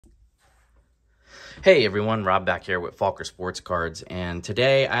Hey everyone, Rob back here with Falker Sports Cards, and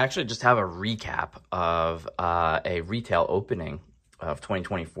today I actually just have a recap of a retail opening of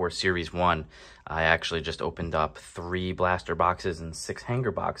 2024 Series 1. I actually just opened up 3 blaster boxes and 6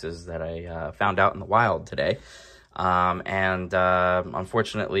 hanger boxes that I found out in the wild today.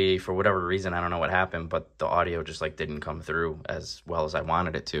 Unfortunately, for whatever reason, I don't know what happened, but the audio just didn't come through as well as I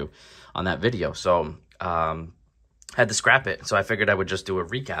wanted it to on that video. So had to scrap it. So I figured I would just do a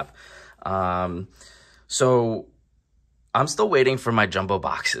recap. So I'm still waiting for my jumbo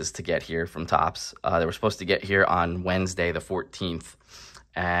boxes to get here from Topps. They were supposed to get here on Wednesday, the 14th,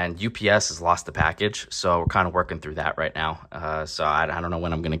 and UPS has lost the package. So we're kind of working through that right now. So I don't know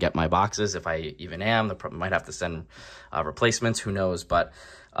when I'm going to get my boxes, if I even am. They might have to send replacements, who knows. But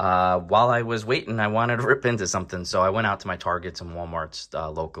while I was waiting, I wanted to rip into something. So I went out to my Targets and Walmarts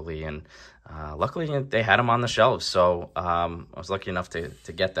locally, and luckily they had them on the shelves. So I was lucky enough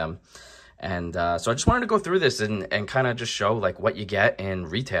to get them. And so I just wanted to go through this and kind of just show what you get in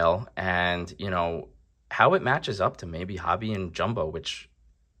retail and, how it matches up to maybe hobby and jumbo, which,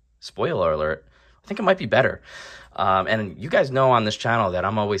 spoiler alert, I think it might be better. And you guys know on this channel that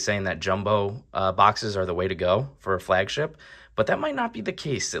I'm always saying that jumbo boxes are the way to go for a flagship, but that might not be the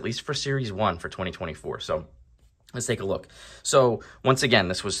case, at least for Series 1 for 2024. So let's take a look. So once again,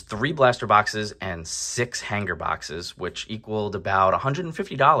 this was 3 blaster boxes and 6 hanger boxes, which equaled about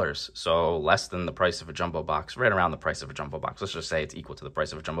 $150. So less than the price of a jumbo box, right around the price of a jumbo box. Let's just say it's equal to the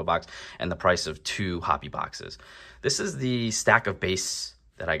price of a jumbo box and the price of 2 hobby boxes. This is the stack of base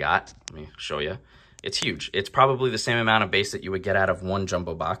that I got. Let me show you. It's huge. It's probably the same amount of base that you would get out of 1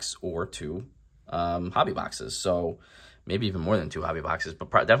 jumbo box or 2 hobby boxes. So maybe even more than 2 hobby boxes,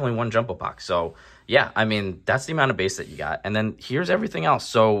 but definitely 1 jumbo box. So yeah, I mean, that's the amount of base that you got. And then here's everything else.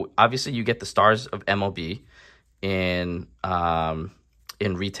 So obviously you get the stars of MLB in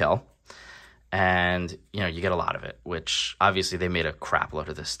retail, and you get a lot of it, which obviously they made a crap load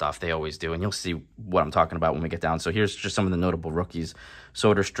of this stuff. They always do, and you'll see what I'm talking about when we get down. So here's just some of the notable rookies: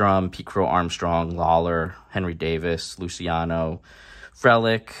 Soderstrom, Pete Crow Armstrong, Lawler, Henry Davis, Luciano,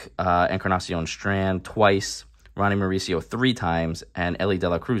 Frelick, Encarnacion Strand twice, Ronnie Mauricio 3 times, and Ellie De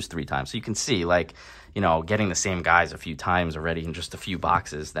La Cruz 3 times. So you can see, getting the same guys a few times already in just a few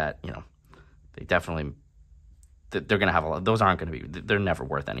boxes that, they definitely, they're going to have a lot. Those aren't going to be, they're never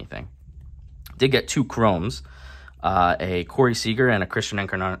worth anything. Did get 2 chromes, a Corey Seager and a Christian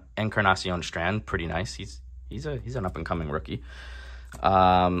Encarnacion Strand. Pretty nice. He's an up-and-coming rookie.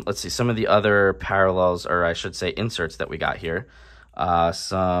 Let's see, some of the other parallels, or I should say inserts that we got here.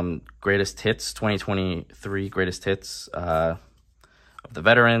 Some greatest hits, 2023 greatest hits of the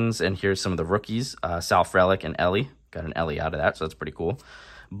veterans, and here's some of the rookies. Sal Frelick and Ellie. Got an Ellie out of that, so that's pretty cool.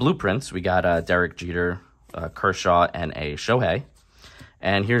 Blueprints, we got Derek Jeter, Kershaw, and a Shohei.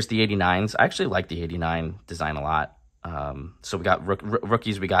 And here's the 89s. I actually like the 89 design a lot. So we got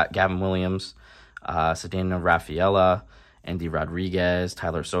rookies. We got Gavin Williams, Cedeno Rafaela, Andy Rodriguez,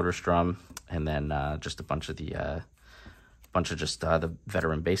 Tyler Soderstrom, and then just a bunch of the the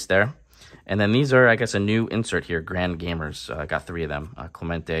veteran base there. And then these are, I guess, a new insert here, Grand Gamers. Got 3 of them,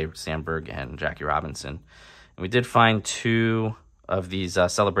 Clemente Sandberg and Jackie Robinson. And we did find 2 of these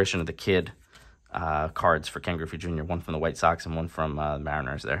Celebration of the Kid cards for Ken Griffey Jr., one from the White Sox and one from the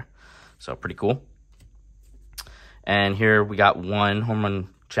Mariners there. So pretty cool. And here we got 1 home run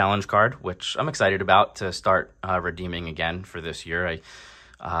challenge card, which I'm excited about to start redeeming again for this year.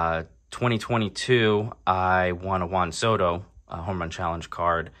 2022, I won a Juan Soto home run challenge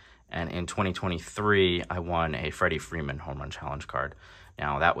card, and in 2023, I won a Freddie Freeman home run challenge card.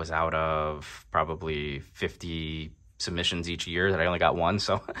 Now, that was out of probably 50 submissions each year that I only got 1,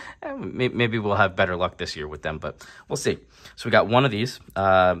 so maybe we'll have better luck this year with them, but we'll see. So we got 1 of these,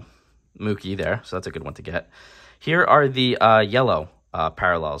 Mookie there, so that's a good one to get. Here are the yellow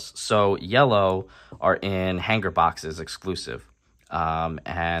parallels. So yellow are in hanger boxes exclusive.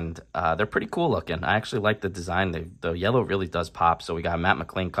 And they're pretty cool looking. I actually like the design. The yellow really does pop. So we got a Matt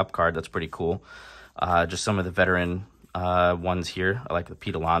McLain Cup card. That's pretty cool. Just some of the veteran ones here. I like the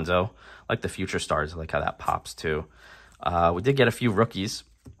Pete Alonso. I like the future stars. I like how that pops too. We did get a few rookies.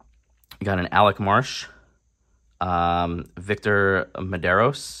 We got an Alec Marsh, Victor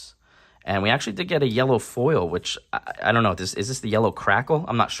Mederos, and we actually did get a yellow foil, which I don't know. Is this the yellow crackle?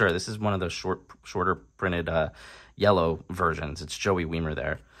 I'm not sure. This is one of the shorter printed yellow versions. It's Joey Wiemer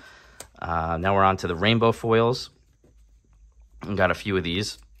there. Now we're on to the rainbow foils. We got a few of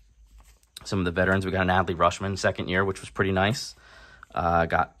these. Some of the veterans. We got an Adley Rushman 2nd year, which was pretty nice.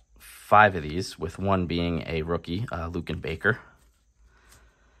 Got 5 of these, with 1 being a rookie, Luken Baker.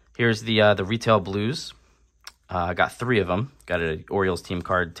 Here's the retail blues. Got 3 of them. Got an Orioles team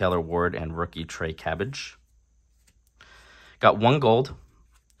card, Taylor Ward, and rookie Trey Cabbage. Got 1 gold.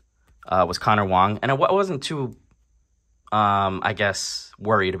 Was Connor Wong. And I wasn't too, I guess,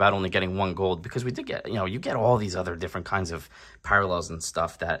 worried about only getting 1 gold, because we did get, you get all these other different kinds of parallels and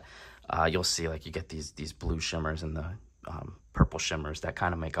stuff that you'll see. Like, you get these blue shimmers and the purple shimmers that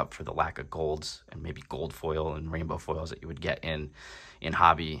kind of make up for the lack of golds and maybe gold foil and rainbow foils that you would get in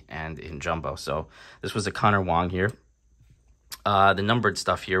hobby and in jumbo. So this was a Connor Wong here. The numbered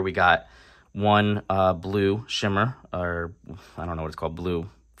stuff here, we got 1 blue shimmer, or I don't know what it's called, blue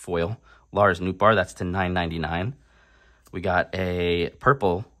foil, Lars Nootbaar, that's to $9.99. We got a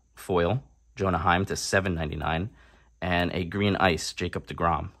purple foil, Jonah Heim, to $7.99, and a green ice, Jacob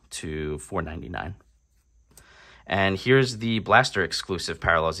deGrom, to $4.99. And here's the Blaster exclusive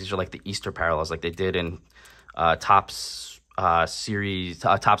parallels. These are like the Easter parallels, like they did in Topps series,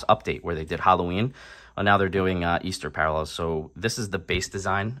 Topps Update, where they did Halloween. Well, now they're doing Easter parallels. So this is the base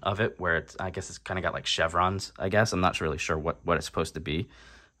design of it, where I guess it's kind of got like chevrons, I guess. I'm not really sure what it's supposed to be,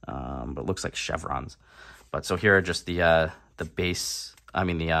 but it looks like chevrons. But so here are just the base,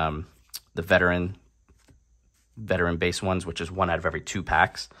 the veteran base ones, which is 1 out of every 2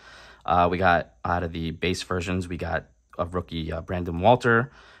 packs. We got, out of the base versions, we got a rookie Brandon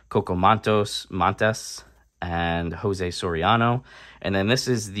Walter, Coco Montes, and Jose Soriano. And then this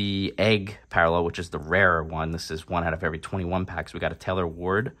is the egg parallel, which is the rarer one. This is 1 out of every 21 packs. We got a Taylor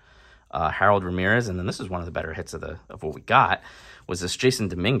Ward, Harold Ramirez, and then this is one of the better hits of what we got, was this Jason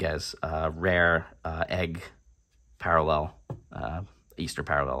Dominguez rare egg parallel, Easter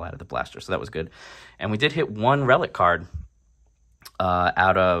parallel out of the Blaster. So that was good. And we did hit 1 relic card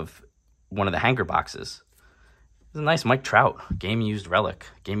out of one of the hanger boxes. It's a nice Mike Trout game used relic,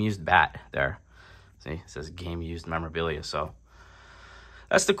 game used bat there. See, it says game used memorabilia. So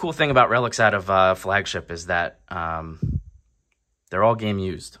that's the cool thing about relics out of Flagship, is that they're all game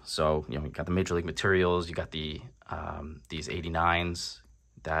used. So, you got the Major League materials, you got the these 89s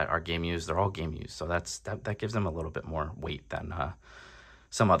that are game used. They're all game used. So that gives them a little bit more weight than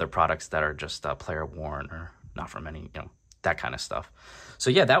some other products that are just player worn or not from any, that kind of stuff. So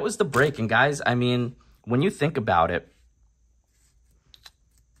yeah, that was the break. And guys, when you think about it,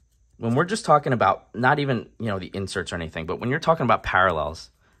 when we're just talking about not even, the inserts or anything, but when you're talking about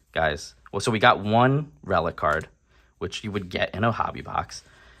parallels, guys, well, so we got 1 relic card, which you would get in a hobby box,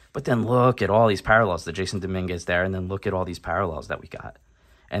 but then look at all these parallels, the Jason Dominguez there, and then look at all these parallels that we got.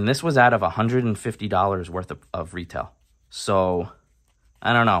 And this was out of $150 worth of retail. So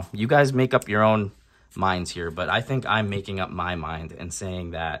I don't know. You guys make up your own minds here, but I think I'm making up my mind and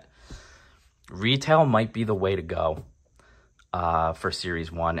saying that retail might be the way to go for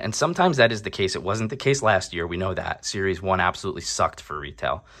Series 1. And sometimes that is the case. It wasn't the case last year. We know that. Series 1 absolutely sucked for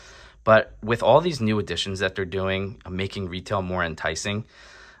retail. But with all these new additions that they're doing, making retail more enticing,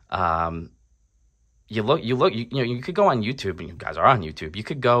 you could go on YouTube, and you guys are on YouTube. You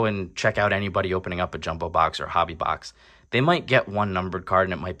could go and check out anybody opening up a jumbo box or hobby box. They might get 1 numbered card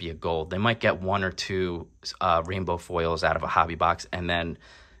and it might be a gold. They might get 1 or 2 rainbow foils out of a hobby box and then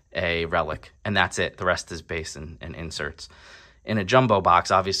a relic, and that's it. The rest is base and inserts. In a jumbo box,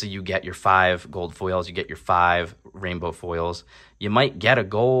 obviously you get your 5 gold foils, you get your 5 rainbow foils. You might get a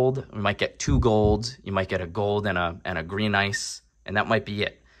gold, you might get 2 golds, you might get a gold and a green ice, and that might be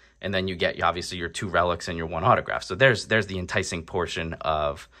it. And then you get obviously your 2 relics and your 1 autograph. So there's the enticing portion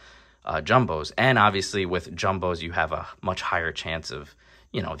of jumbos. And obviously with jumbos, you have a much higher chance of,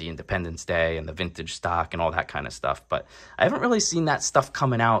 the Independence Day and the vintage stock and all that kind of stuff. But I haven't really seen that stuff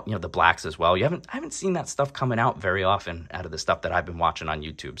coming out, the blacks as well. I haven't seen that stuff coming out very often out of the stuff that I've been watching on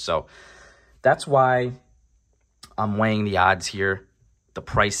YouTube. So that's why I'm weighing the odds here, the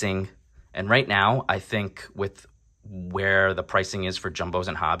pricing. And right now, I think with where the pricing is for jumbos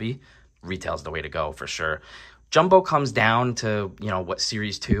and hobby, retail's the way to go for sure. Jumbo comes down to, what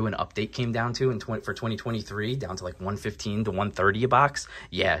Series 2 and Update came down to for 2023, down to like $115 to $130 a box.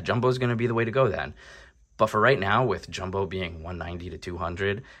 Yeah, Jumbo's going to be the way to go then. But for right now, with Jumbo being $190 to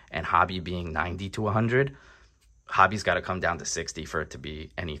 $200 and Hobby being $90 to $100, Hobby's got to come down to $60 for it to be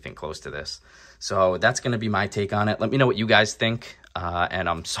anything close to this. So that's going to be my take on it. Let me know what you guys think. And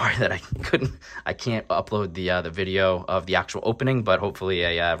I'm sorry that I can't upload the video of the actual opening, but hopefully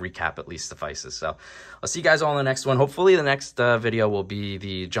a recap at least suffices. So I'll see you guys all in the next one. Hopefully the next video will be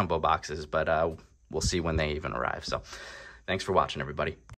the jumbo boxes, but we'll see when they even arrive. So thanks for watching, everybody.